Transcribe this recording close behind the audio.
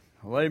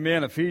Well,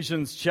 amen.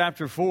 Ephesians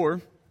chapter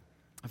 4.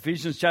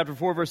 Ephesians chapter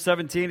 4, verse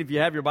 17, if you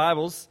have your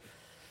Bibles.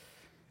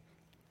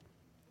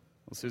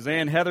 Well,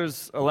 Suzanne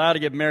Heather's allowed to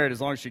get married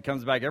as long as she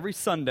comes back every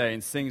Sunday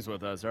and sings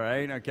with us, all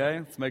right? Okay?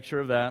 Let's make sure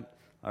of that,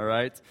 all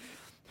right?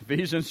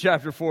 Ephesians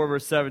chapter 4,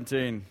 verse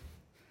 17.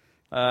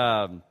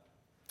 Paul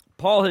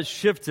has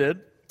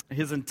shifted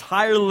his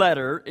entire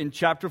letter in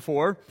chapter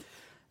 4,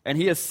 and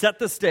he has set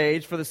the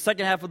stage for the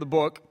second half of the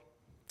book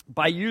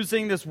by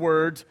using this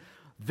word,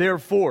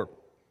 therefore.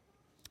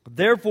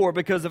 Therefore,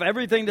 because of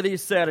everything that he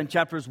said in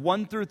chapters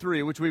 1 through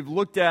 3, which we've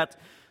looked at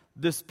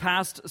this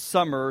past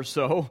summer or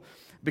so,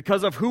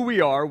 because of who we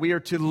are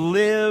to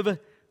live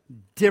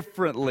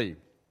differently.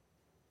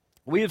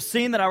 We have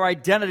seen that our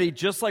identity,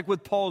 just like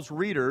with Paul's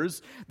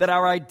readers, that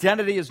our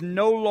identity is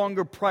no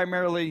longer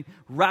primarily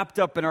wrapped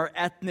up in our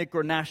ethnic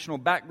or national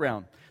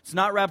background. It's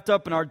not wrapped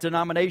up in our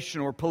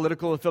denomination or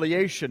political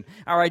affiliation.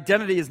 Our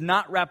identity is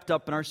not wrapped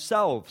up in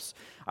ourselves.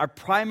 Our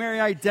primary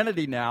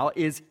identity now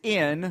is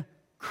in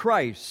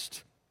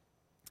Christ.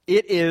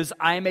 It is,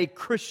 I am a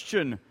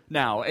Christian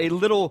now, a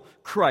little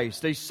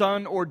Christ, a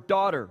son or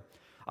daughter.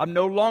 I'm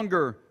no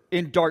longer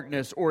in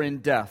darkness or in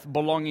death,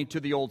 belonging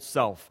to the old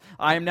self.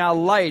 I am now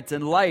light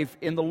and life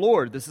in the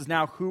Lord. This is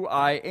now who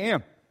I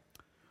am.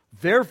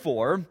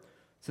 Therefore,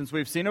 since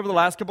we've seen over the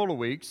last couple of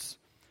weeks,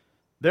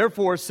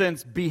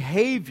 since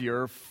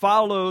behavior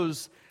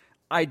follows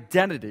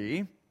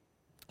identity,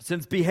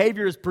 since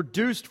behavior is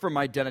produced from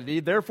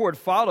identity, therefore it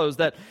follows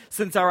that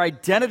since our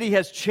identity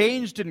has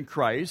changed in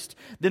Christ,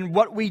 then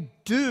what we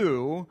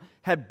do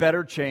had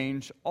better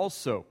change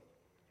also.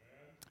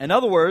 In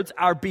other words,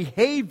 our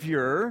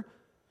behavior,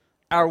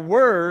 our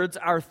words,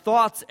 our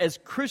thoughts as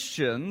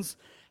Christians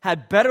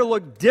had better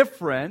look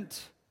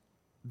different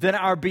than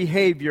our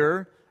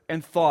behavior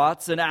and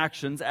thoughts and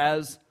actions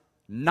as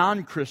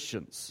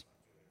non-Christians.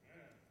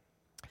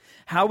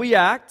 How we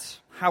act,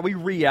 how we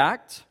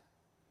react,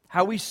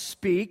 how we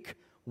speak,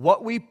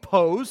 what we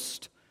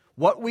post,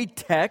 what we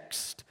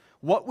text,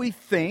 what we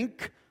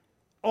think,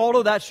 all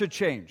of that should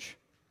change.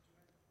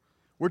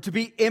 We're to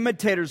be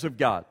imitators of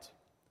God.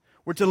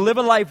 We're to live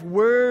a life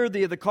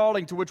worthy of the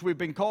calling to which we've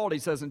been called, he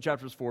says in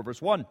chapters 4,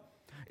 verse 1.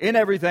 In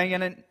everything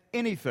and in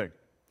anything.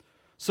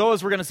 So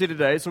as we're going to see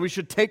today, we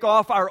should take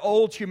off our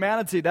old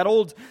humanity, that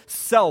old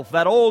self,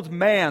 that old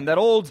man, that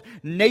old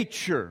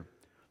nature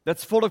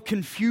that's full of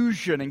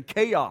confusion and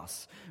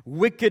chaos,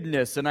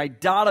 wickedness and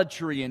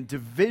idolatry and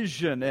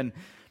division and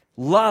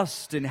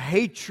lust and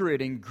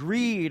hatred and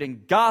greed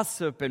and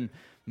gossip and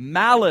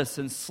malice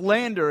and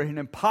slander and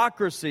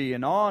hypocrisy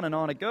and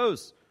on it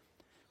goes.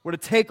 We're to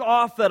take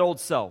off that old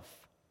self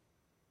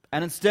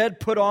and instead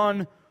put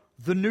on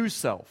the new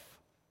self.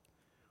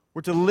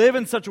 We're to live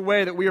in such a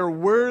way that we are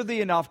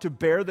worthy enough to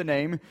bear the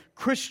name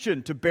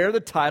Christian, to bear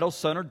the title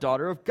son or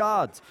daughter of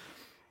God.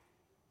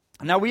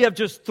 Now we have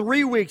just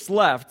 3 weeks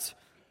left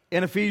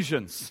in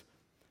Ephesians.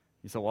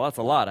 You say, well, that's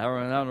a lot. How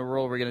in the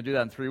world are we going to do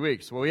that in 3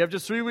 weeks? Well, we have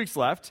just 3 weeks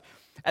left,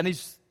 and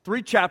these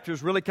 3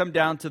 chapters really come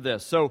down to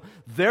this. So,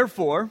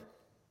 therefore,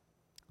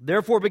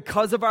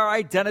 because of our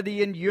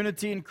identity and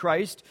unity in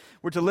Christ,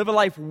 we're to live a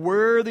life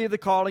worthy of the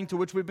calling to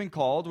which we've been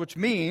called, which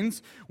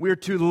means we're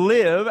to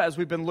live, as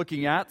we've been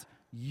looking at,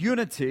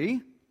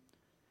 unity.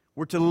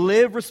 We're to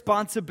live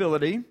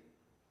responsibility.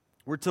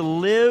 We're to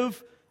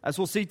live, as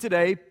we'll see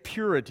today,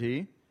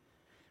 purity.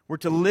 We're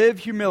to live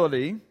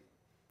humility.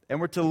 And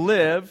we're to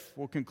live,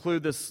 we'll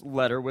conclude this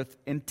letter with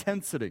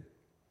intensity.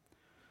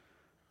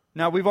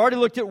 Now, we've already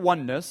looked at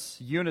oneness,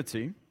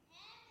 unity,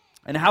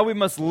 and how we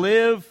must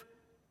live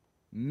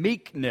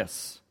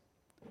meekness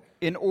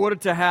in order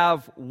to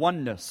have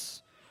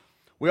oneness.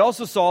 We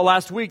also saw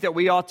last week that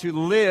we ought to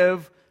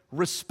live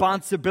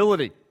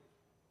responsibility.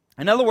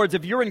 In other words,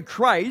 if you're in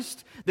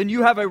Christ, then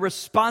you have a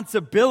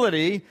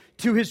responsibility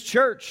to His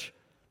church,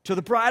 to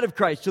the bride of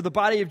Christ, to the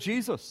body of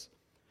Jesus,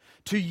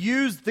 to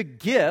use the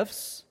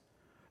gifts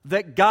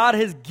that God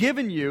has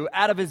given you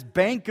out of His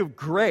bank of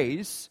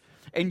grace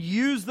and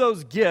use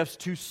those gifts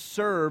to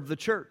serve the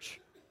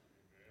church.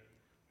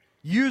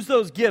 Use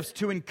those gifts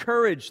to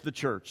encourage the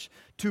church,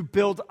 to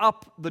build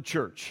up the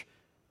church.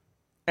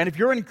 And if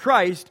you're in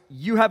Christ,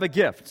 you have a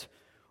gift.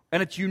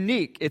 And it's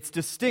unique, it's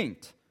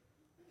distinct.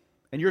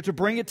 And you're to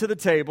bring it to the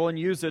table and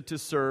use it to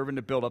serve and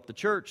to build up the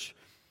church.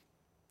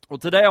 Well,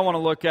 today I want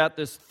to look at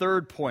this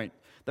third point,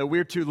 that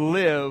we're to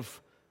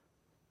live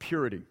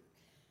purity.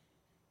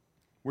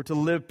 We're to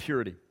live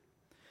purity.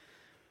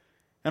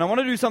 And I want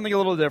to do something a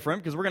little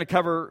different because we're going to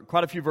cover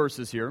quite a few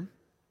verses here.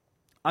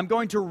 I'm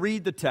going to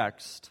read the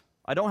text.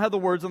 I don't have the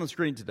words on the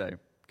screen today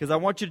because I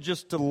want you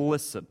just to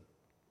listen.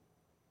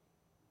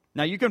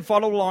 Now, you can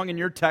follow along in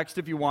your text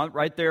if you want,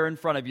 right there in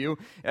front of you.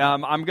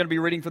 I'm going to be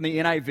reading from the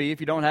NIV.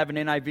 If you don't have an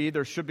NIV,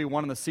 there should be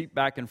one in the seat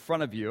back in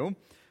front of you.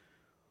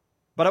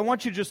 But I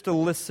want you just to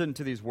listen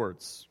to these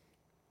words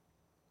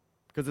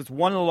because it's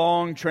one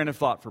long train of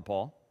thought for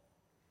Paul.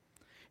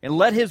 And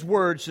let his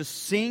words just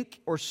sink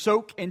or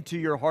soak into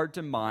your heart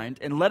and mind,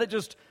 and let it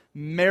just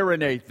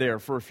marinate there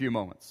for a few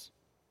moments.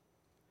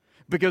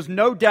 Because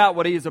no doubt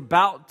what he is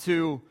about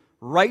to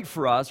write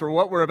for us, or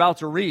what we're about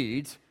to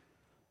read,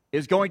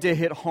 is going to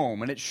hit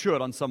home, and it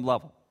should on some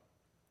level.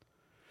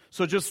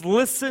 So just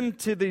listen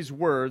to these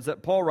words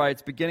that Paul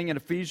writes beginning in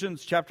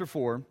Ephesians chapter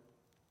 4,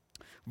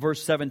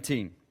 verse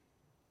 17.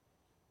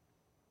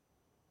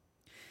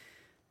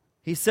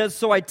 He says,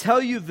 "So I tell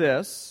you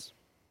this,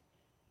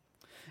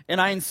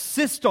 and I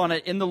insist on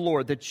it in the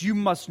Lord, that you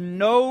must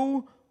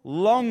no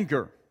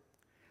longer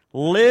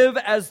live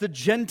as the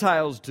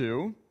Gentiles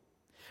do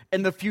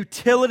in the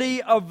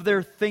futility of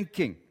their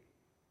thinking.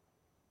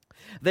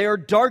 They are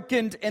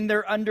darkened in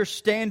their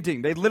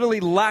understanding." They literally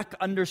lack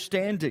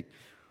understanding.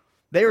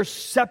 They are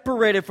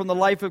separated from the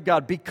life of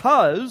God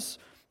because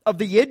of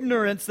the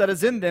ignorance that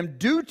is in them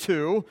due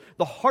to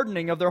the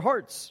hardening of their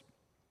hearts.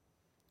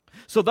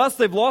 So thus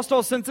they've lost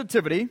all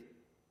sensitivity.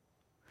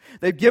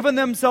 They've given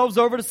themselves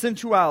over to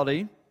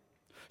sensuality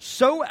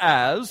so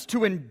as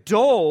to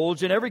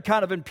indulge in every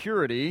kind of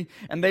impurity,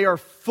 and they are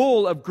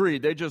full of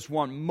greed. They just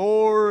want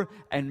more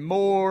and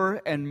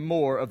more and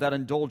more of that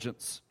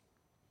indulgence.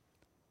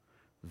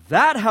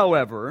 That,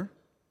 however,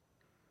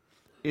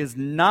 is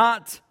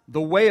not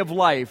the way of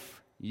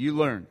life you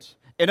learned.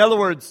 In other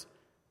words,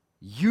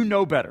 you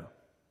know better.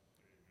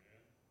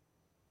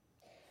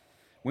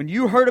 When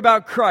you heard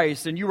about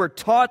Christ and you were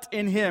taught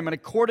in Him in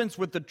accordance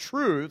with the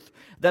truth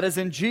that is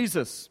in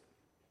Jesus,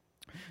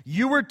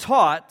 you were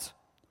taught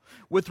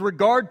with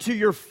regard to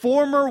your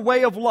former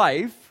way of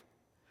life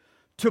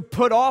to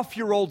put off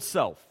your old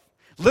self.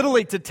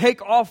 Literally to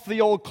take off the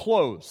old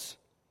clothes,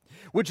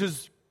 which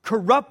is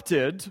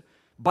corrupted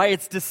by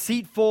its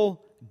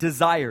deceitful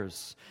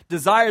desires.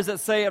 Desires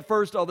that say at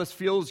first, oh, this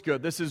feels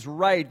good, this is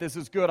right, this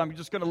is good, I'm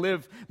just going to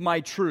live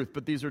my truth,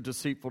 but these are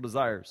deceitful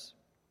desires.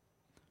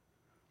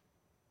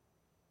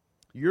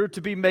 You're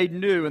to be made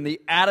new in the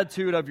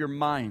attitude of your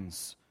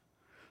minds.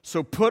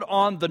 So put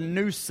on the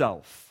new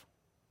self,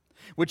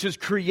 which is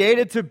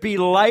created to be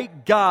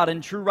like God in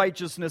true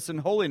righteousness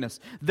and holiness.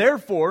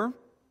 Therefore,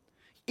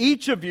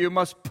 each of you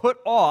must put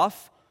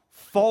off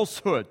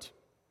falsehood.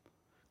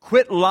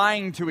 Quit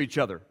lying to each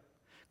other.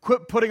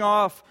 Quit putting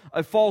off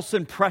a false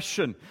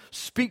impression.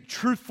 Speak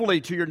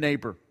truthfully to your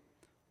neighbor.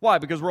 Why?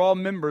 Because we're all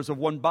members of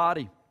one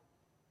body.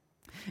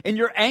 In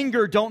your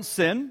anger, don't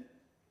sin.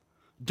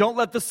 Don't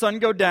let the sun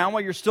go down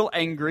while you're still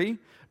angry.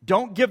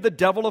 Don't give the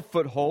devil a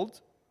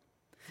foothold.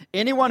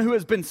 Anyone who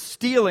has been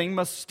stealing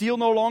must steal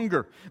no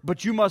longer,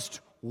 but you must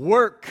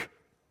work.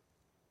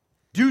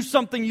 Do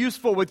something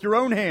useful with your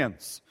own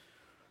hands,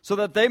 so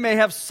that they may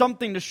have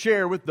something to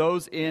share with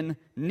those in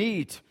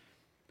need.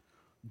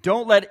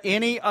 Don't let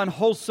any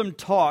unwholesome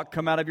talk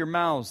come out of your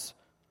mouths,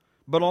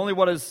 but only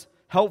what is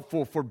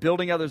helpful for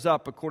building others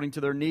up according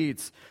to their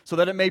needs, so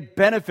that it may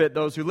benefit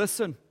those who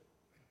listen.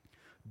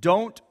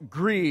 Don't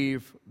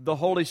grieve the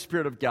Holy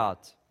Spirit of God,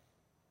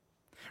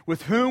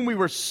 with whom we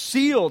were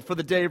sealed for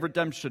the day of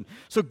redemption.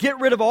 So get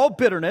rid of all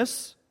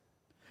bitterness,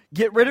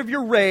 get rid of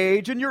your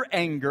rage and your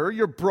anger,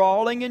 your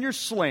brawling and your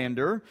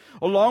slander,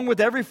 along with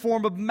every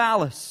form of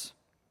malice.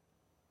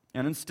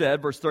 And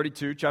instead, verse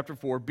 32, chapter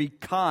 4, be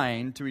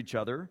kind to each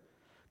other,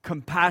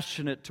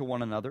 compassionate to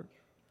one another,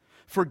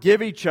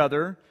 forgive each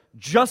other,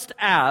 just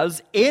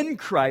as in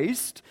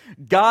Christ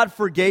God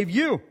forgave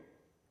you.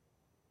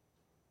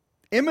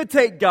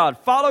 Imitate God.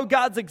 Follow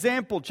God's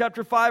example.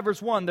 Chapter 5,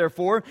 verse 1,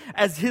 therefore,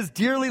 as His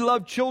dearly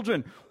loved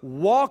children,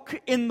 walk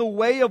in the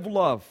way of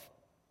love,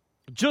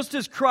 just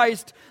as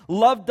Christ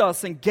loved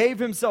us and gave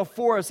Himself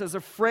for us as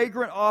a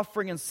fragrant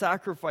offering and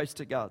sacrifice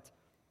to God.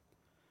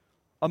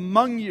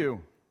 Among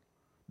you,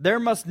 there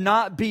must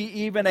not be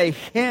even a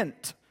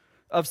hint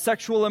of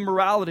sexual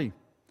immorality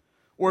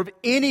or of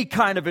any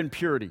kind of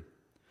impurity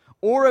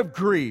or of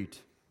greed,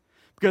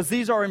 because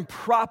these are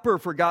improper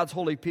for God's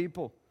holy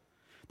people.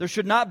 There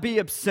should not be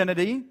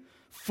obscenity,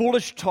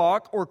 foolish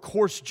talk, or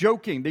coarse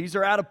joking. These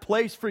are out of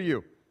place for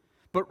you,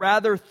 but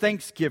rather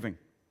thanksgiving.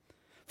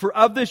 For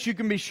of this you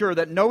can be sure,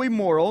 that no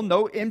immoral,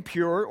 no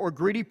impure, or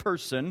greedy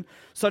person,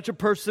 such a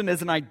person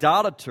is an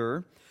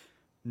idolater,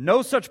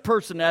 no such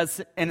person has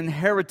an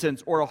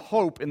inheritance or a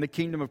hope in the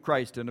kingdom of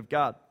Christ and of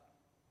God.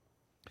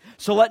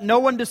 So let no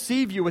one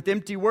deceive you with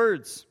empty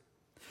words.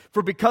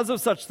 For because of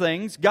such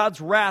things,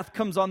 God's wrath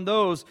comes on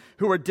those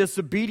who are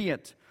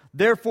disobedient.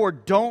 Therefore,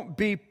 don't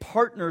be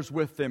partners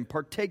with them,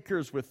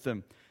 partakers with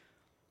them.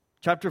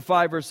 Chapter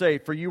 5, verse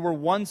 8, for you were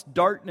once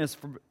darkness,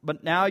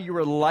 but now you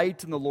are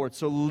light in the Lord.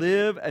 So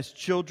live as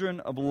children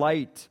of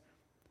light.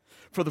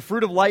 For the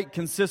fruit of light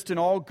consists in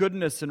all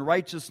goodness and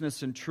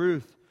righteousness and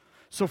truth.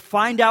 So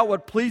find out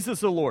what pleases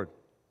the Lord.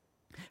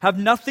 Have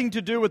nothing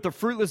to do with the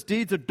fruitless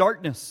deeds of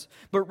darkness,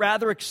 but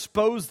rather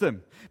expose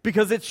them,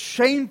 because it's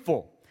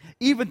shameful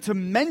even to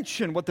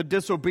mention what the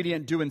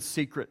disobedient do in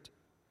secret.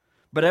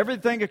 But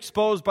everything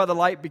exposed by the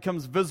light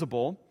becomes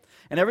visible,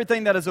 and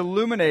everything that is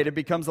illuminated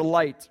becomes a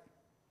light.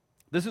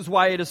 This is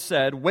why it is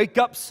said, wake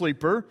up,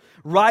 sleeper,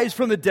 rise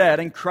from the dead,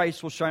 and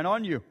Christ will shine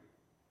on you.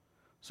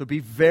 So be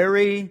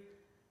very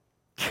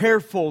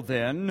careful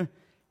then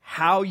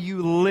how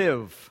you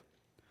live.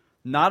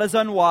 Not as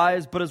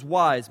unwise, but as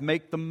wise.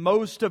 Make the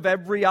most of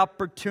every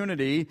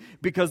opportunity,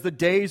 because the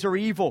days are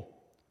evil.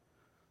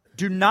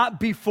 Do not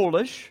be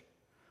foolish,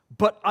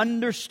 but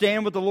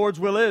understand what the Lord's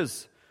will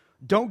is.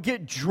 Don't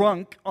get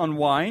drunk on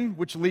wine,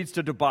 which leads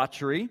to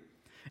debauchery.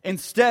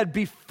 Instead,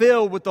 be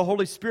filled with the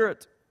Holy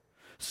Spirit.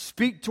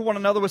 Speak to one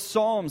another with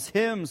psalms,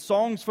 hymns,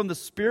 songs from the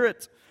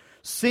Spirit.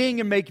 Sing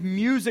and make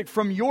music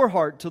from your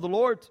heart to the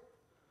Lord.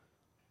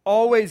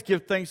 Always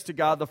give thanks to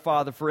God the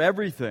Father for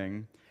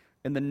everything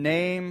in the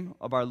name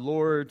of our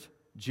Lord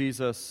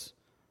Jesus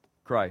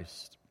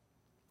Christ.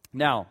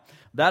 Now,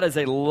 that is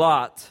a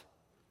lot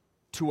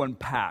to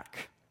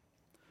unpack.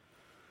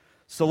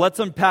 So let's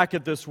unpack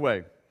it this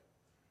way.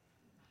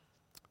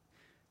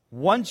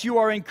 Once you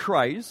are in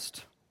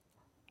Christ,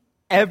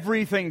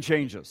 everything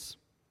changes.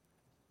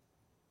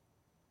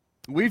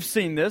 We've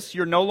seen this.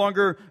 You're no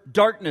longer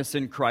darkness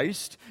in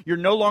Christ. You're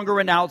no longer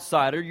an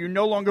outsider. You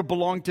no longer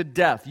belong to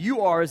death.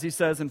 You are, as he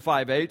says in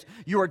 5:8,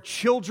 you are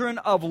children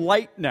of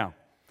light now.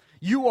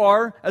 You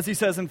are, as he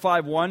says in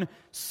 5:1,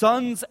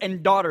 sons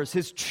and daughters,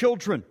 his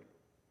children.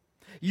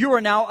 You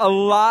are now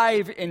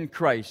alive in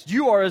Christ.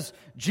 You are, as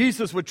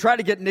Jesus would try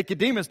to get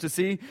Nicodemus to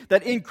see,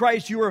 that in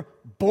Christ you are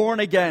born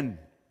again.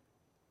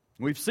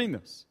 We've seen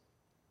this.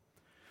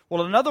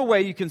 Well, another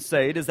way you can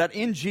say it is that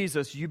in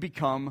Jesus you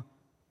become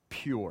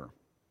pure,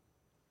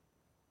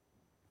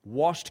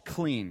 washed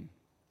clean,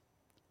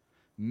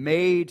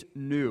 made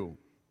new.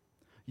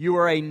 You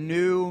are a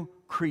new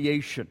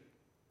creation,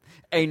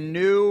 a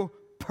new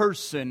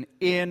person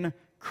in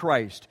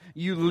Christ.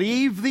 You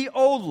leave the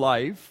old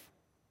life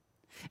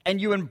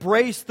and you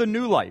embrace the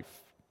new life.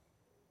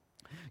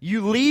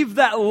 You leave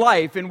that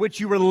life in which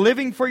you were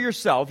living for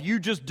yourself, you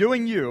just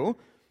doing you,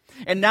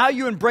 and now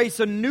you embrace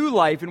a new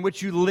life in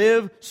which you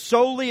live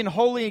solely and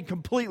wholly and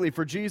completely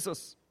for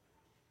Jesus.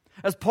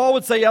 As Paul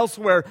would say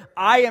elsewhere,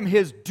 I am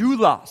his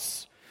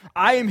doulos.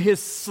 I am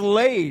his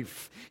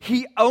slave.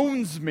 He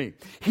owns me.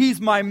 He's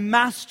my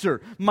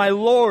master, my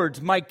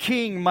Lord, my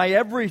king, my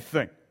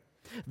everything.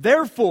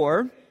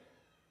 Therefore,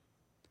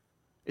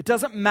 it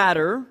doesn't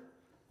matter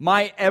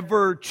my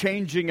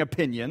ever-changing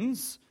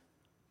opinions.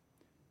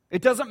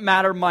 It doesn't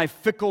matter my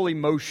fickle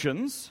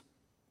emotions.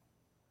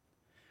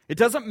 It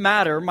doesn't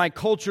matter my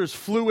culture's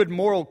fluid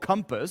moral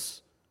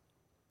compass.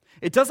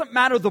 It doesn't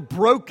matter the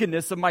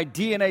brokenness of my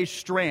DNA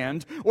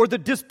strand or the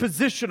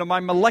disposition of my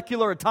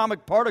molecular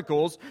atomic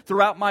particles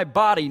throughout my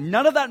body.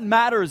 None of that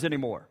matters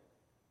anymore.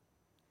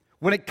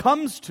 When it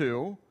comes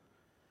to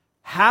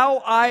how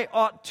I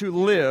ought to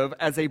live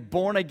as a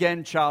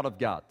born-again child of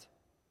God,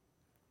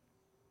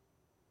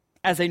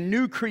 as a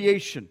new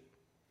creation,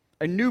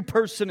 a new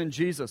person in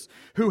Jesus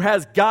who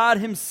has God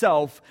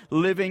himself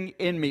living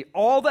in me.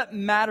 All that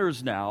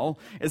matters now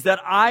is that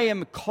I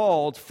am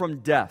called from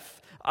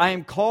death. I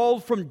am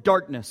called from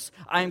darkness.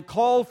 I am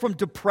called from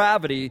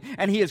depravity,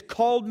 and he has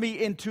called me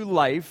into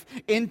life,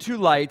 into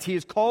light. He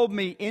has called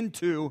me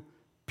into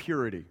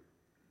purity.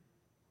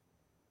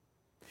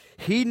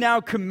 He now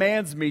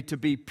commands me to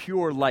be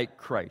pure like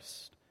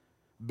Christ,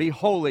 be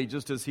holy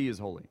just as he is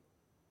holy,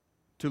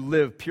 to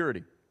live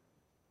purity.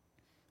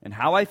 And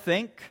how I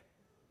think,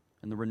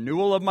 and the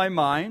renewal of my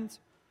mind,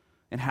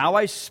 and how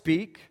I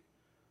speak,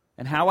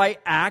 and how I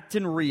act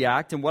and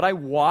react, and what I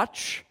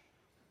watch,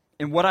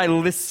 and what I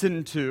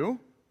listen to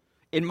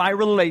in my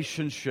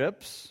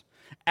relationships,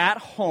 at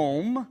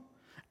home,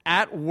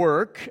 at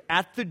work,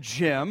 at the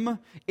gym,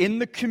 in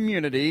the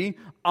community,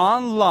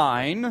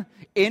 online,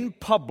 in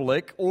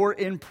public, or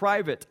in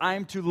private. I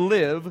am to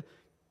live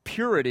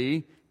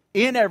purity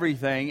in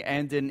everything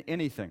and in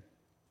anything.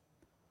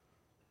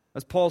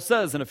 As Paul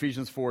says in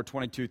Ephesians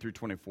 4:22 through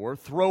 24,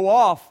 throw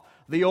off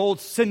the old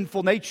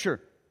sinful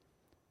nature.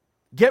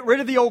 Get rid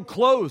of the old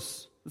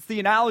clothes. That's the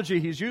analogy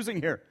he's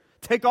using here.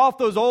 Take off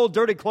those old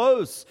dirty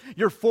clothes,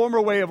 your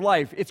former way of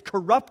life. It's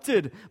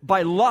corrupted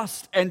by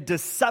lust and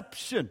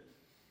deception.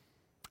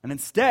 And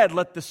instead,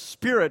 let the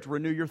Spirit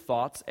renew your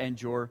thoughts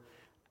and your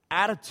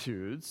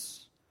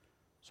attitudes.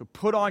 So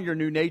put on your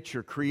new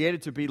nature,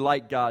 created to be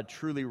like God,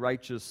 truly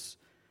righteous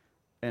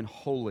and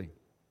holy.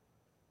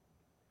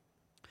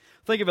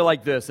 Think of it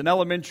like this. In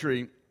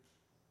elementary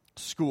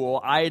school,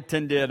 I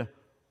attended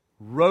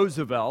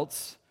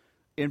Roosevelt's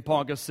in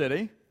Ponca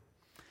City.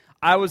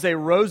 I was a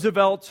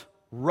Roosevelt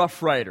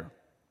Rough Rider.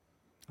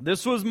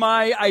 This was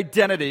my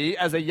identity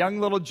as a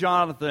young little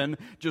Jonathan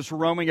just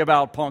roaming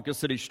about Ponca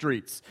City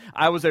streets.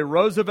 I was a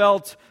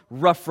Roosevelt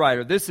Rough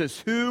Rider. This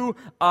is who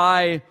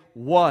I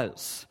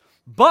was.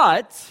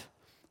 But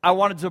I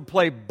wanted to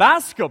play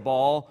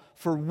basketball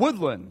for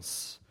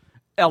Woodlands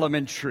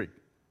Elementary.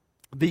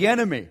 The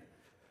enemy,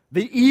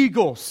 the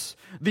Eagles,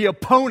 the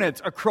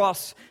opponent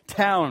across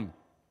town.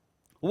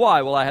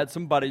 Why? Well, I had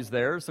some buddies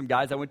there, some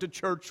guys I went to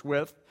church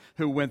with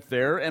who went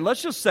there. And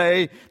let's just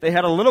say they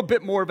had a little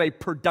bit more of a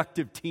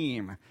productive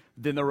team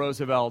than the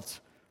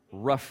Roosevelt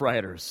Rough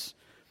Riders.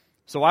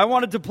 So I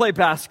wanted to play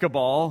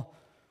basketball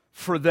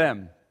for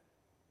them.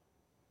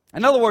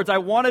 In other words, I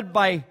wanted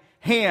my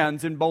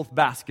hands in both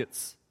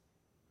baskets.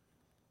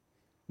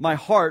 My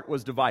heart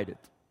was divided.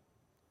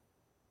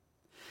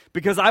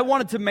 Because I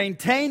wanted to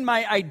maintain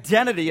my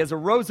identity as a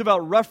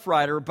Roosevelt Rough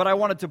Rider, but I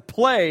wanted to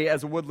play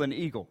as a Woodland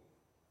Eagle.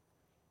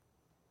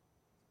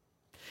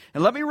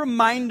 And let me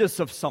remind us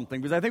of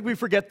something, because I think we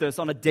forget this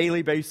on a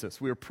daily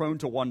basis. We are prone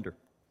to wonder.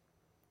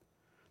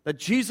 That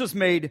Jesus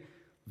made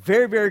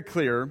very, very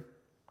clear,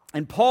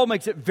 and Paul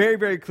makes it very,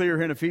 very clear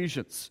here in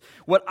Ephesians.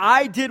 What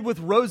I did with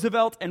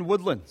Roosevelt and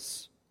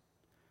Woodlands,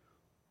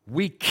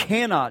 we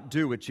cannot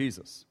do with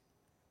Jesus.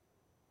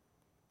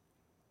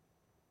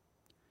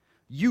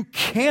 You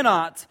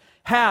cannot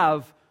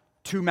have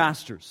two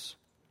masters.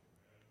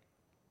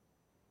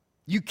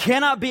 You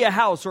cannot be a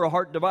house or a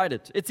heart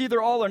divided. It's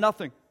either all or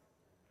nothing.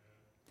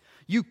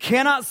 You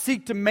cannot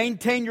seek to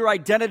maintain your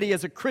identity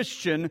as a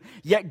Christian,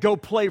 yet go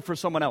play for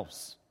someone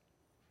else.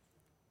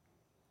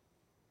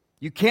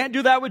 You can't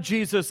do that with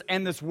Jesus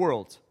and this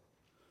world.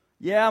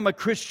 Yeah, I'm a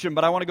Christian,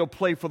 but I want to go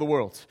play for the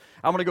world.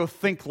 I want to go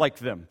think like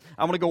them.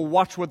 I want to go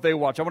watch what they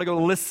watch. I want to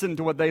go listen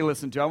to what they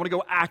listen to. I want to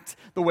go act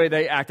the way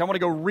they act. I want to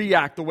go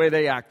react the way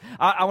they act.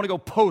 I want to go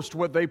post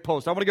what they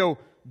post. I want to go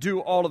do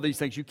all of these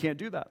things. You can't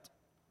do that.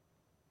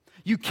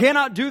 You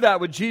cannot do that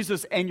with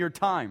Jesus and your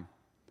time.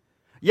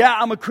 Yeah,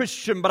 I'm a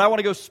Christian, but I want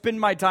to go spend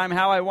my time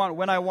how I want,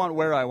 when I want,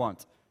 where I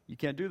want. You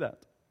can't do that.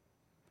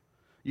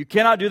 You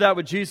cannot do that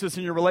with Jesus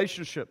in your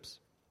relationships.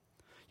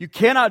 You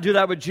cannot do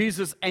that with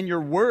Jesus and your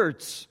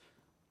words.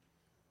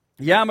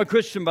 Yeah, I'm a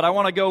Christian, but I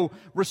want to go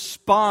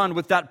respond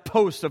with that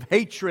post of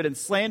hatred and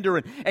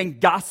slander and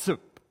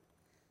gossip.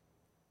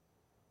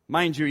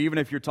 Mind you, even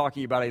if you're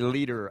talking about a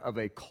leader of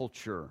a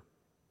culture.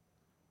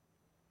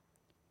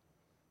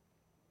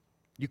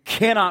 You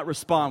cannot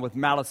respond with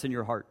malice in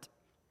your heart.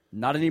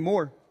 Not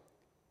anymore.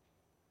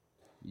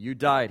 You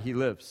died, he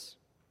lives.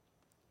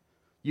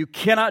 You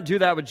cannot do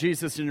that with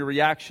Jesus in your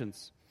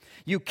reactions.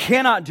 You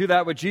cannot do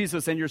that with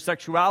Jesus and your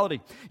sexuality.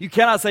 You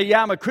cannot say,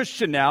 yeah, I'm a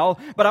Christian now,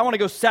 but I want to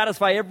go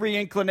satisfy every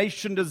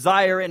inclination,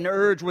 desire, and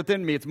urge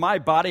within me. It's my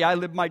body, I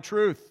live my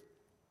truth.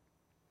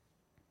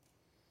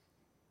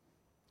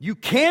 You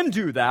can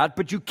do that,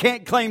 but you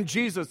can't claim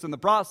Jesus in the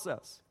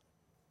process.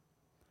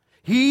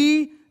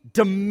 He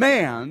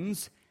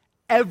demands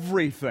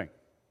everything.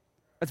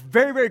 That's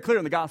very, very clear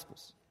in the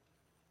Gospels.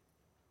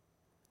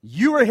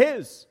 You are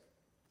his.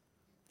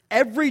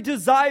 Every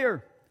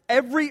desire,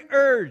 every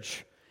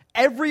urge,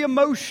 every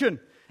emotion,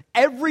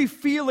 every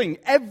feeling,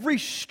 every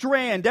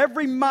strand,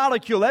 every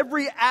molecule,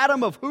 every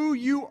atom of who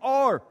you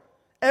are,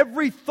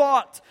 every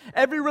thought,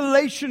 every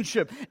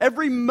relationship,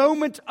 every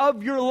moment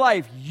of your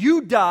life,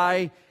 you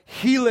die,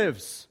 he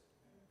lives.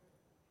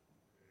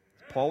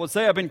 Paul would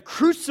say, I've been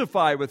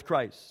crucified with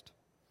Christ.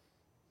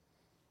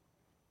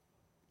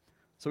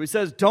 So he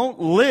says, don't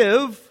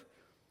live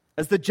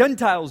as the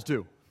Gentiles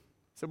do.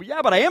 He said, well,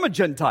 yeah, but I am a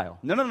Gentile.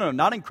 No,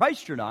 not in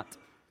Christ you're not.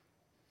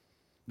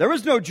 There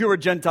is no Jew or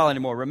Gentile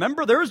anymore.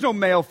 Remember, there is no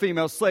male,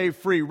 female, slave,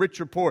 free, rich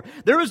or poor.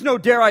 There is no,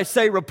 dare I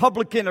say,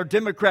 Republican or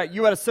Democrat,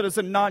 U.S.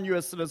 citizen,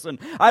 non-U.S. citizen.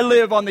 I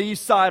live on the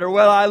east side, or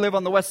well, I live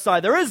on the west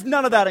side. There is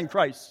none of that in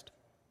Christ.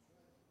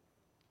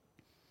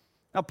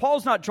 Now,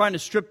 Paul's not trying to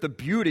strip the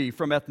beauty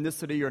from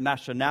ethnicity or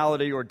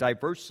nationality or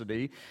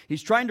diversity.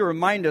 He's trying to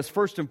remind us,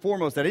 first and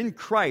foremost, that in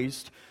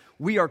Christ,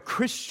 we are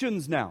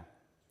Christians now.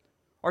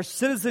 Our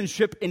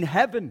citizenship in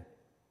heaven.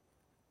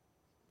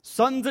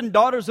 Sons and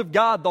daughters of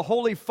God, the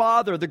Holy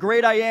Father, the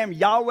great I am,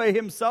 Yahweh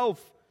himself.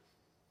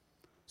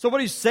 So what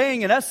he's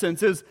saying in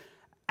essence is,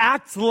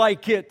 act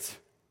like it.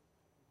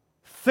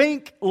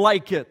 Think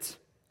like it.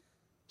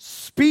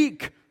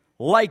 Speak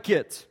like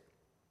it.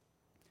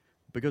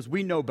 Because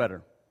we know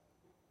better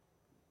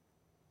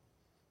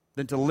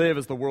than to live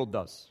as the world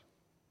does.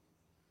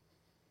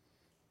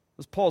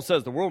 As Paul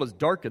says, the world is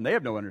darkened. They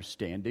have no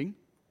understanding.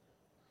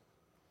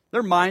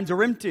 Their minds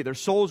are empty. Their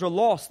souls are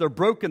lost. They're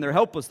broken. They're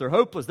helpless. They're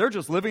hopeless. They're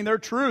just living their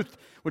truth,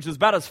 which is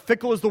about as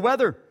fickle as the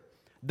weather.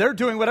 They're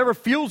doing whatever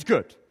feels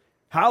good,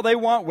 how they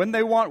want, when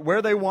they want,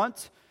 where they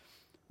want.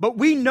 But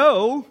we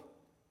know,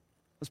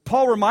 as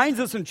Paul reminds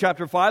us in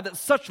chapter 5, that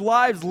such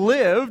lives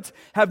lived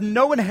have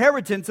no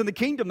inheritance in the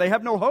kingdom. They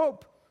have no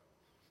hope.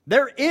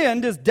 Their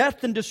end is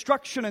death and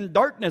destruction and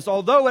darkness,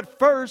 although at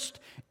first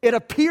it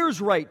appears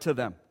right to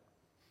them.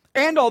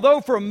 And although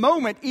for a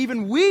moment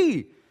even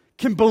we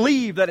can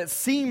believe that it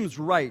seems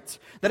right,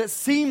 that it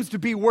seems to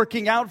be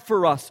working out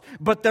for us,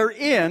 but their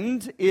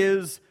end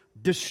is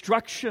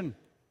destruction.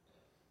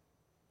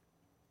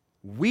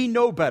 We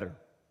know better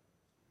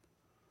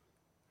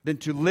than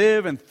to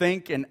live and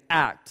think and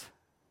act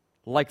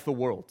like the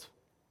world.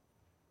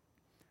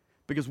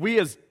 Because we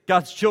as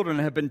God's children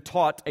have been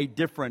taught a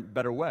different,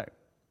 better way.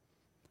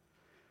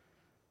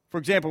 For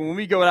example, when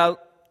we go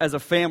out as a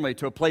family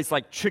to a place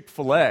like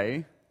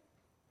Chick-fil-A,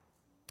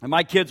 and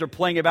my kids are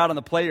playing about in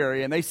the play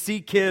area, and they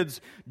see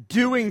kids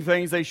doing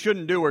things they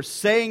shouldn't do or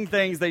saying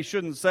things they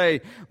shouldn't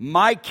say,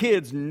 my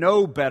kids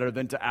know better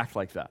than to act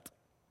like that.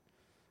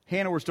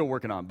 Hannah, we're still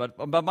working on,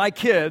 but my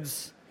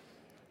kids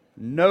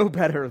know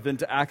better than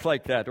to act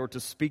like that or to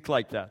speak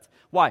like that.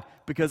 Why?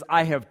 Because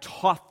I have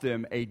taught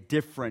them a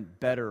different,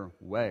 better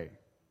way.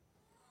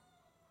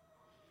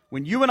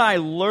 When you and I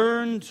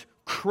learned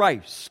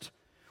Christ,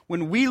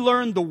 when we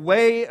learned the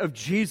way of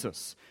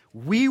Jesus,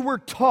 we were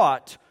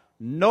taught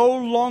no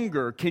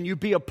longer can you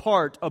be a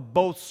part of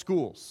both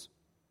schools.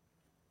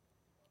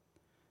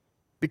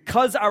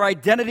 Because our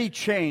identity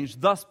changed,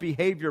 thus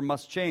behavior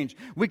must change.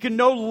 We can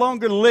no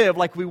longer live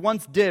like we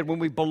once did when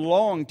we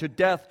belonged to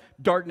death,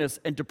 darkness,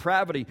 and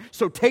depravity.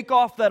 So take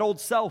off that old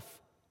self.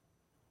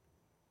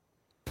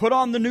 Put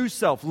on the new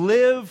self.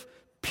 Live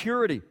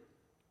purity.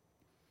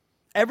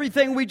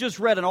 Everything we just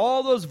read in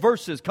all those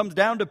verses comes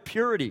down to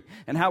purity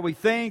and how we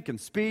think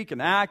and speak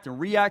and act and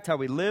react, how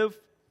we live.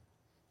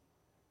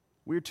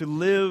 We're to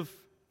live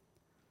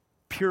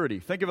purity.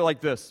 Think of it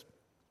like this.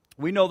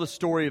 We know the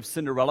story of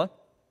Cinderella.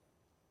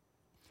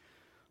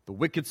 The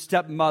wicked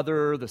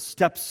stepmother, the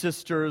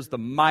stepsisters, the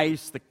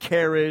mice, the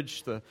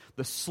carriage, the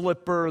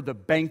slipper, the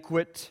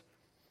banquet.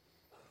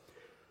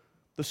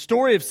 The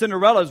story of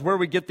Cinderella is where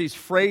we get these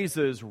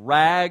phrases,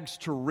 rags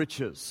to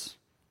riches,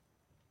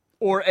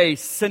 or a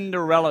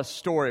Cinderella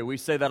story. We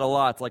say that a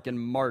lot, like in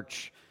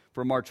March,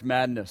 for March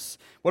Madness.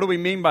 What do we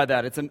mean by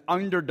that? It's an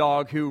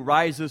underdog who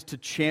rises to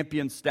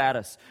champion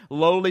status,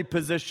 lowly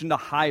position to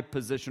high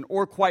position,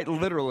 or quite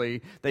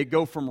literally, they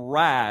go from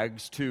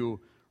rags to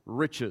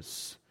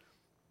riches.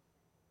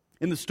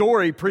 In the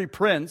story,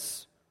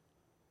 pre-Prince,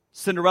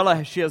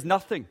 Cinderella, she has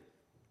nothing.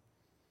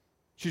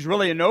 She's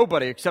really a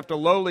nobody except a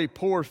lowly,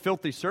 poor,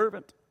 filthy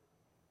servant.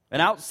 An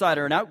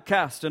outsider, an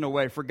outcast in a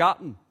way,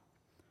 forgotten.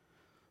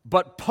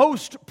 But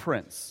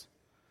post-Prince,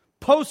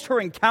 post her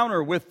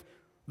encounter with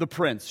the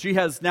prince, she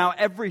has now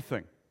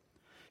everything.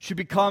 She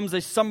becomes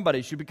a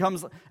somebody. She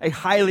becomes a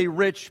highly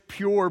rich,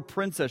 pure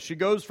princess. She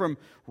goes from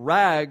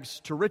rags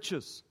to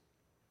riches.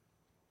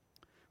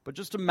 But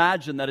just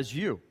imagine that is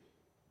you.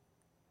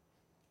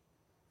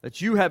 That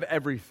you have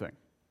everything.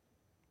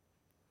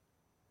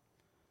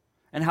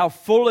 And how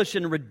foolish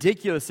and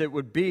ridiculous it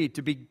would be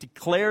to be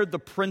declared the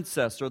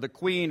princess or the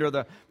queen or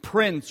the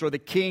prince or the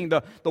king,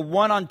 the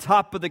one on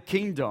top of the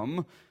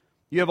kingdom.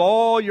 You have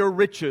all your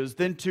riches,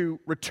 then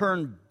to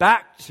return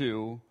back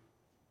to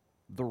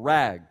the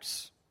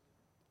rags.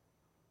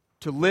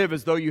 To live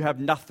as though you have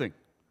nothing.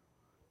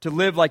 To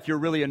live like you're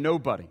really a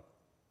nobody.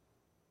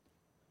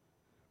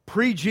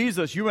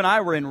 Pre-Jesus, you and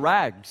I were in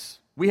rags.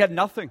 We had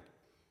nothing.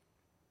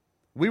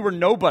 We were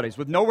nobodies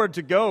with nowhere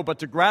to go but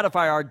to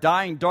gratify our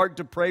dying, dark,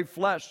 depraved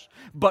flesh.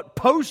 But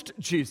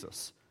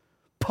post-Jesus,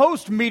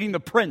 post-meeting the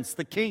prince,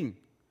 the king,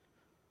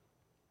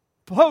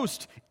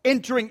 post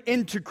entering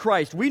into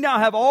Christ, we now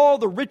have all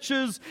the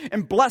riches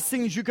and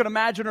blessings you could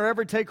imagine or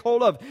ever take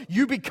hold of.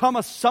 You become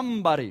a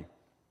somebody.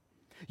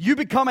 You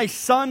become a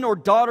son or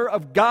daughter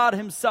of God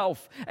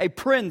himself, a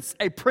prince,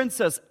 a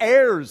princess,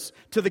 heirs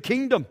to the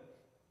kingdom.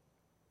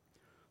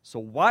 So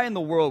why in the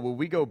world will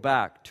we go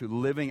back to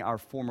living our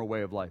former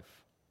way of life?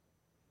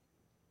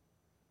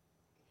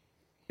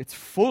 It's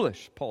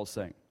foolish, Paul's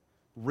saying.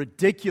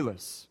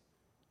 Ridiculous.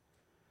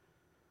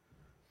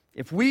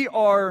 If we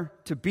are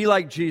to be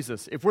like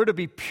Jesus, if we're to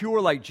be pure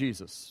like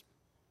Jesus,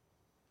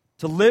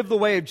 to live the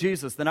way of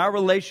Jesus, then our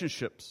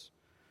relationships,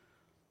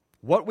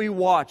 what we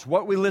watch,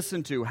 what we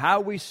listen to, how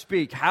we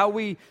speak, how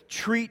we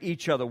treat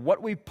each other,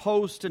 what we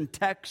post and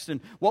text, and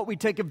what we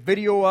take a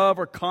video of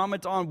or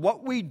comment on,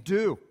 what we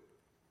do,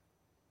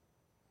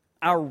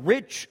 our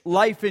rich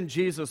life in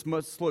Jesus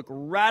must look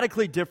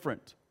radically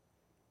different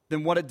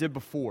than what it did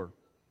before.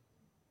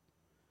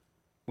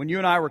 When you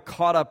and I were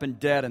caught up and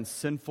dead in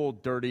sinful,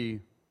 dirty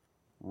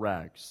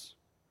rags.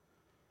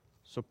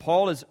 So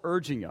Paul is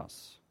urging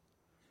us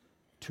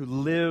to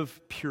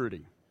live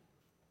purity.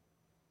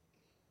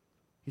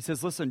 He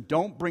says, listen,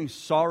 don't bring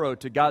sorrow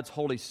to God's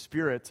Holy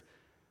Spirit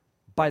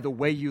by the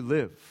way you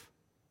live.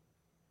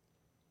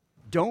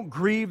 Don't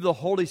grieve the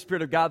Holy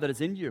Spirit of God that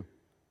is in you,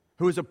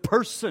 who is a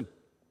person.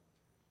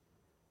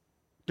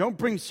 Don't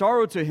bring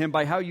sorrow to him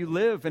by how you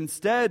live.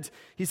 Instead,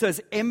 he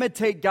says,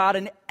 imitate God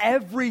in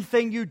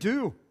everything you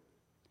do.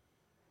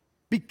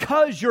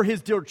 Because you're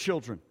his dear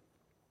children.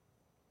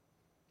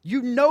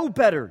 You know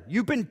better.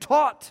 You've been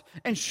taught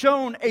and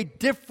shown a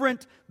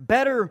different,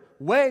 better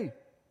way.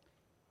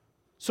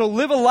 So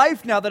live a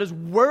life now that is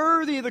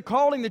worthy of the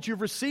calling that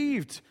you've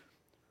received.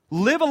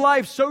 Live a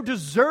life so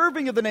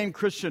deserving of the name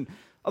Christian,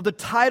 of the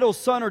title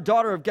son or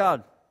daughter of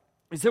God.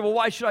 You say, well,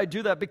 why should I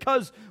do that?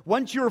 Because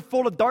once you were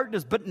full of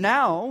darkness, but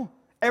now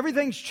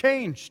everything's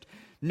changed.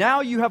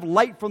 Now you have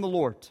light from the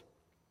Lord.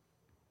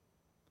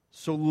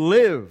 So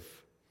live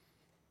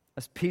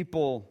as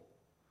people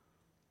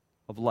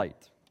of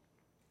light.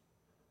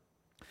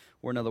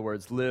 Or in other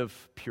words,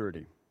 live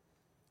purity.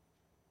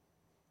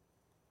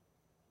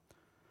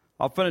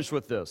 I'll finish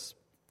with this.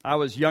 I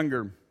was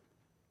younger,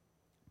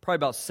 probably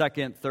about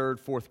 2nd, 3rd,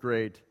 4th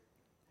grade.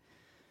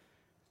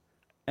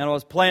 And I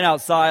was playing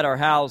outside our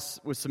house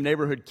with some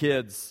neighborhood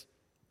kids,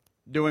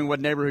 doing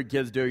what neighborhood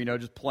kids do,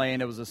 just playing.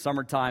 It was a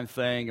summertime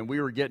thing, and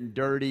we were getting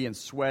dirty and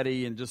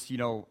sweaty and just,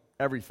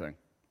 everything.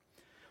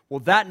 Well,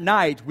 that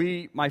night,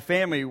 my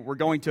family, were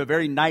going to a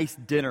very nice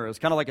dinner. It was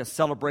kind of like a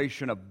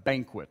celebration, a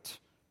banquet.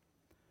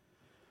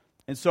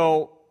 And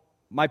so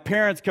my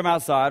parents come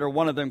outside, or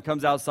one of them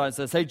comes outside and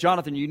says, hey,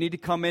 Jonathan, you need to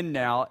come in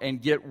now and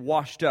get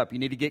washed up. You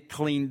need to get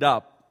cleaned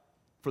up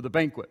for the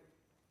banquet.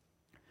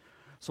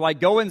 So I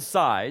go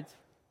inside,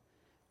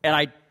 and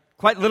I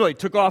quite literally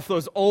took off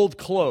those old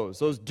clothes,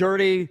 those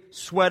dirty,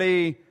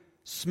 sweaty,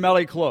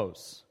 smelly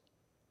clothes.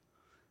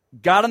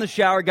 Got in the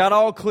shower, got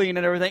all clean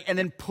and everything, and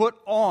then put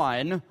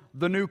on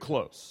the new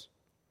clothes.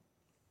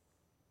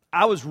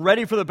 I was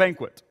ready for the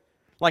banquet,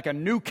 like a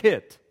new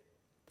kid.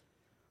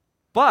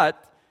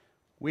 But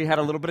we had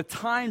a little bit of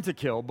time to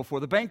kill before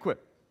the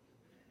banquet.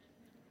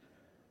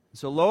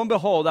 So lo and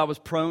behold, I was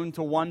prone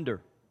to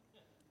wonder.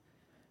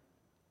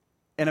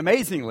 And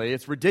amazingly,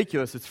 it's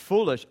ridiculous, it's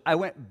foolish, I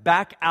went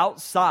back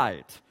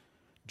outside,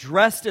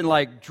 dressed in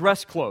like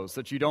dress clothes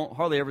that you don't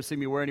hardly ever see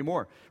me wear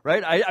anymore,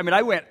 right?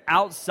 I went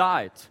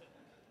outside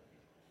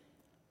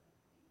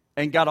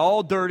and got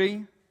all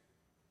dirty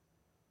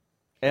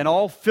and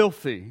all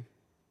filthy,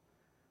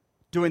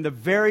 doing the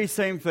very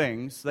same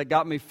things that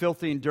got me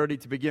filthy and dirty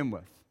to begin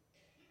with.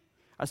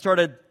 I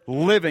started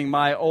living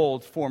my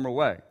old former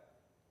way.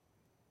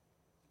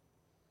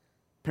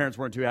 Parents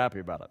weren't too happy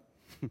about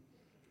it.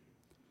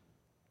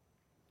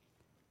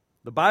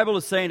 The Bible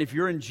is saying if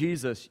you're in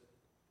Jesus,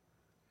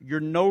 you're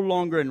no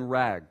longer in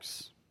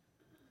rags.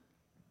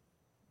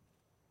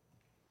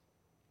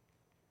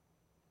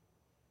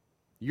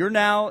 You're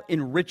now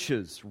in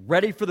riches,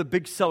 ready for the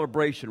big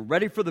celebration,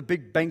 ready for the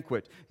big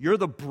banquet. You're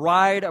the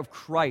bride of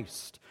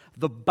Christ,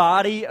 the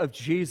body of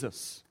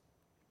Jesus.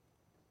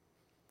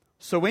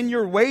 So in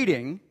your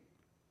waiting,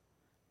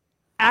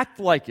 act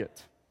like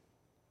it.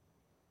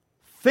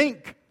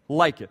 Think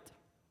like it.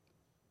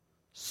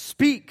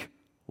 Speak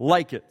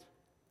like it.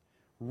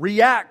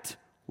 React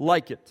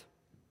like it.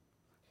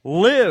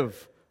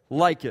 Live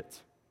like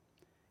it.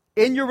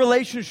 In your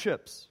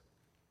relationships,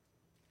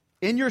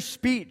 in your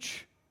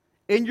speech,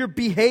 in your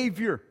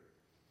behavior,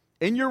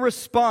 in your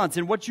response,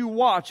 in what you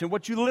watch, in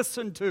what you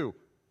listen to,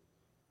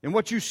 in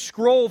what you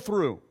scroll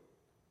through.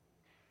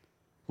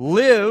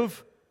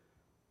 Live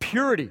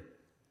purity.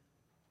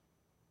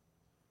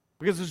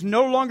 Because it's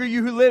no longer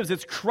you who lives,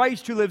 it's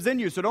Christ who lives in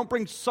you. So don't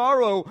bring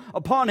sorrow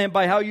upon him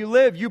by how you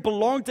live. You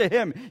belong to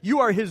him. You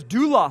are his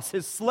doulos,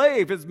 his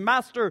slave, his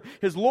master,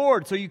 his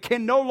Lord. So you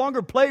can no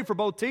longer play for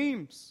both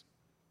teams.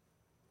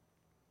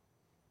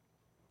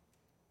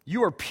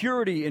 You are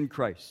purity in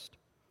Christ.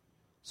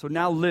 So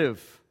now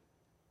live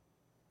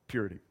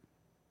purity.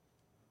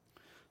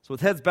 So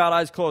with heads bowed,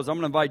 eyes closed, I'm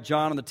going to invite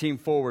John and the team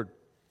forward.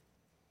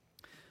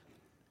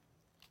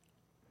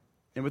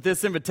 And with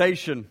this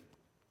invitation,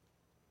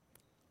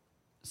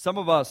 some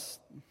of us,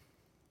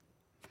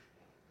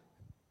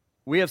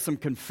 we have some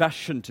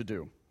confession to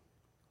do.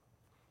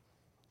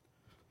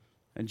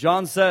 And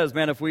John says,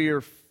 man, if we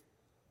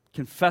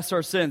confess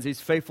our sins,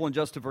 he's faithful and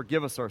just to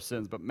forgive us our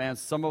sins. But man,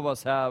 some of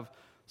us have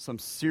some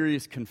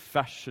serious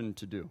confession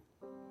to do.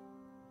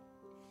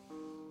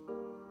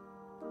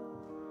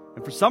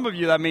 And for some of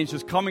you, that means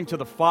just coming to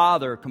the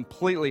Father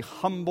completely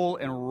humble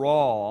and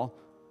raw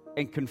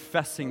and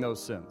confessing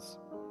those sins.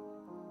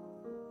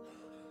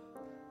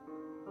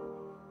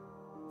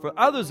 For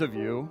others of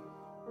you,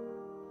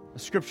 the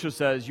Scripture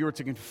says you are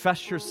to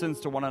confess your sins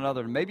to one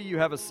another. Maybe you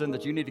have a sin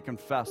that you need to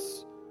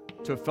confess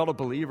to a fellow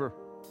believer,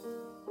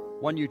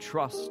 one you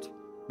trust,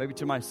 maybe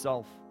to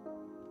myself.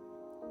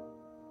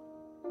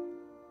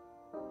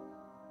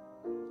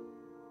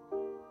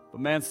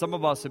 But man, some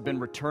of us have been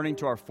returning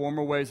to our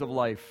former ways of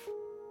life,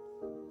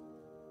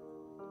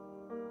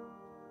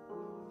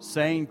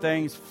 saying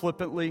things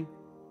flippantly,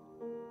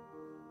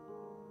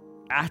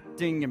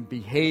 acting and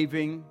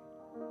behaving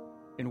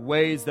in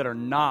ways that are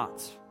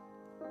not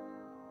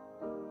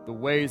the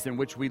ways in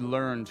which we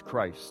learned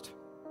Christ.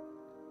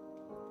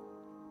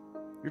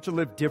 You're to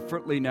live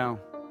differently now.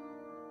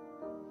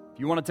 If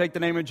you want to take the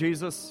name of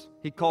Jesus,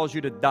 he calls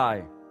you to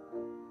die,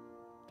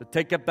 to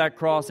take up that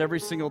cross every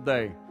single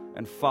day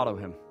and follow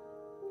him.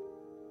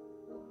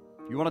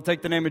 If you want to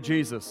take the name of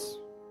Jesus,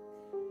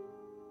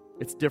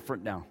 it's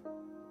different now.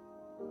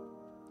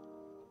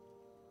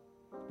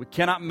 We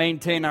cannot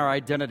maintain our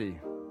identity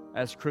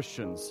as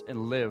Christians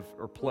and live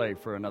or play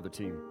for another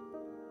team.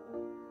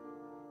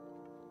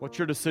 What's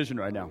your decision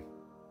right now?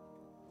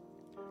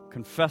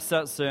 Confess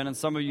that sin, and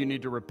some of you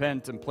need to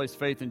repent and place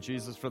faith in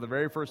Jesus for the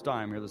very first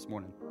time here this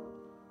morning.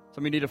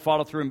 Some of you need to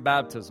follow through in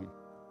baptism.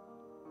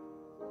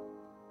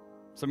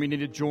 Some of you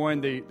need to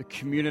join the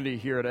community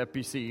here at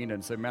FBC Eden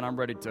and say, man, I'm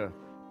ready to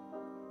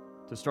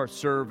start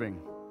serving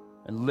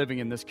and living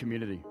in this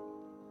community.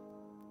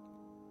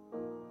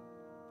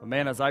 But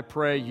man, as I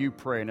pray, you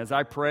pray. And as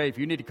I pray, if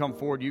you need to come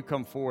forward, you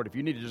come forward. If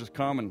you need to just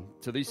come and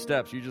to these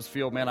steps, you just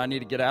feel, man, I need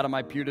to get out of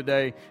my pew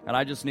today, and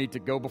I just need to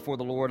go before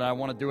the Lord, and I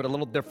want to do it a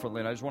little differently,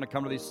 and I just want to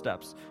come to these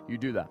steps. You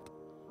do that.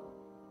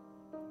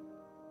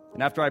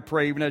 And after I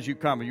pray, even as you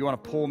come, if you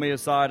want to pull me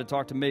aside and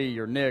talk to me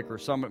or Nick or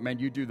someone, man,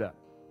 you do that.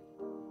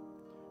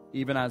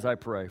 Even as I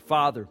pray.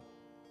 Father,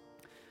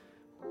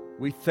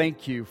 we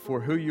thank you for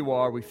who you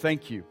are. We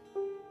thank you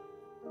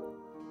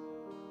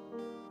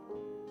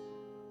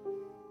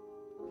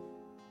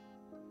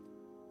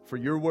for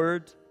your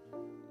word,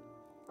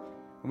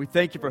 and we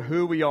thank you for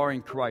who we are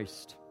in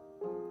Christ.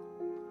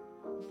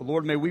 But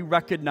Lord, may we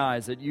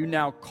recognize that you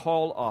now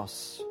call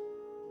us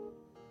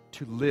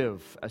to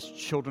live as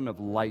children of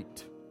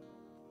light,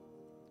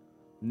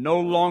 no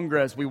longer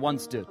as we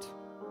once did,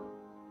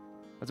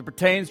 as it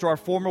pertains to our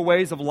former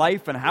ways of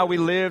life and how we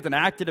lived and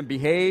acted and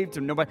behaved,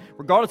 and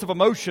regardless of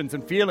emotions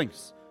and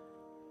feelings,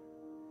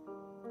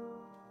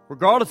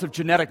 regardless of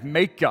genetic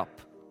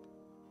makeup.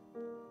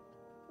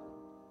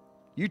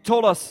 You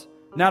told us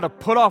now to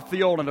put off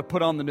the old and to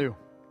put on the new.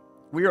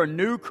 We are a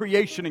new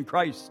creation in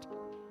Christ.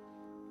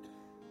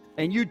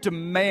 And you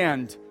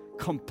demand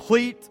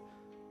complete,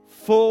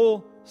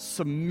 full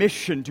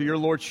submission to your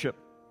lordship.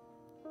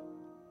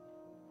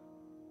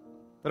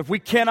 That if we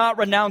cannot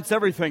renounce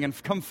everything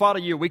and come follow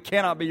you, we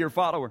cannot be your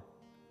follower.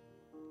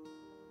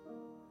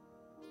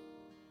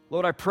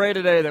 Lord, I pray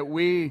today that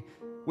we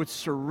would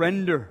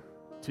surrender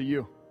to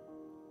you,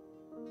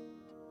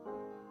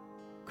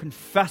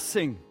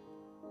 confessing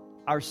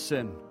our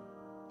sin.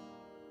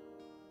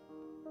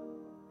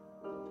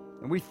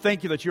 And we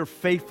thank you that you're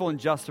faithful and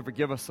just to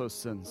forgive us those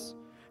sins,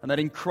 and that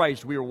in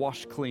Christ we are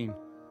washed clean,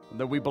 and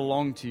that we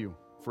belong to you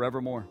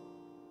forevermore.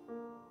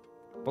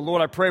 But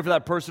Lord, I pray for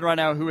that person right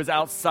now who is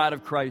outside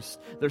of Christ.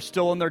 They're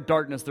still in their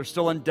darkness. They're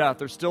still in death.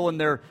 They're still in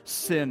their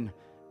sin.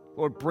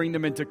 Lord, bring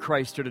them into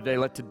Christ here today.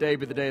 Let today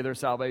be the day of their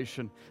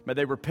salvation. May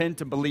they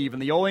repent and believe in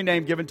the only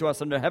name given to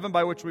us under heaven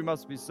by which we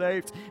must be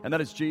saved, and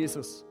that is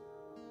Jesus.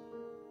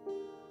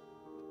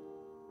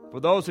 For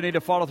those who need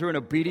to follow through in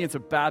obedience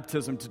of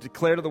baptism, to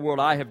declare to the world,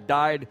 I have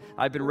died,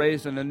 I've been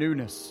raised in the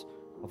newness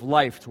of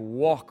life, to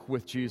walk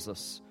with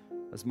Jesus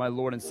as my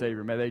Lord and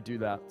Savior, may they do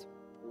that.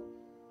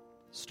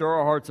 Stir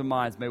our hearts and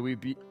minds. May we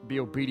be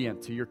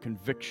obedient to your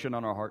conviction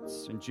on our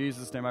hearts. In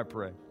Jesus' name I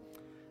pray.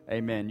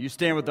 Amen. You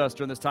stand with us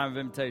during this time of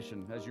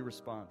invitation as you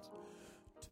respond.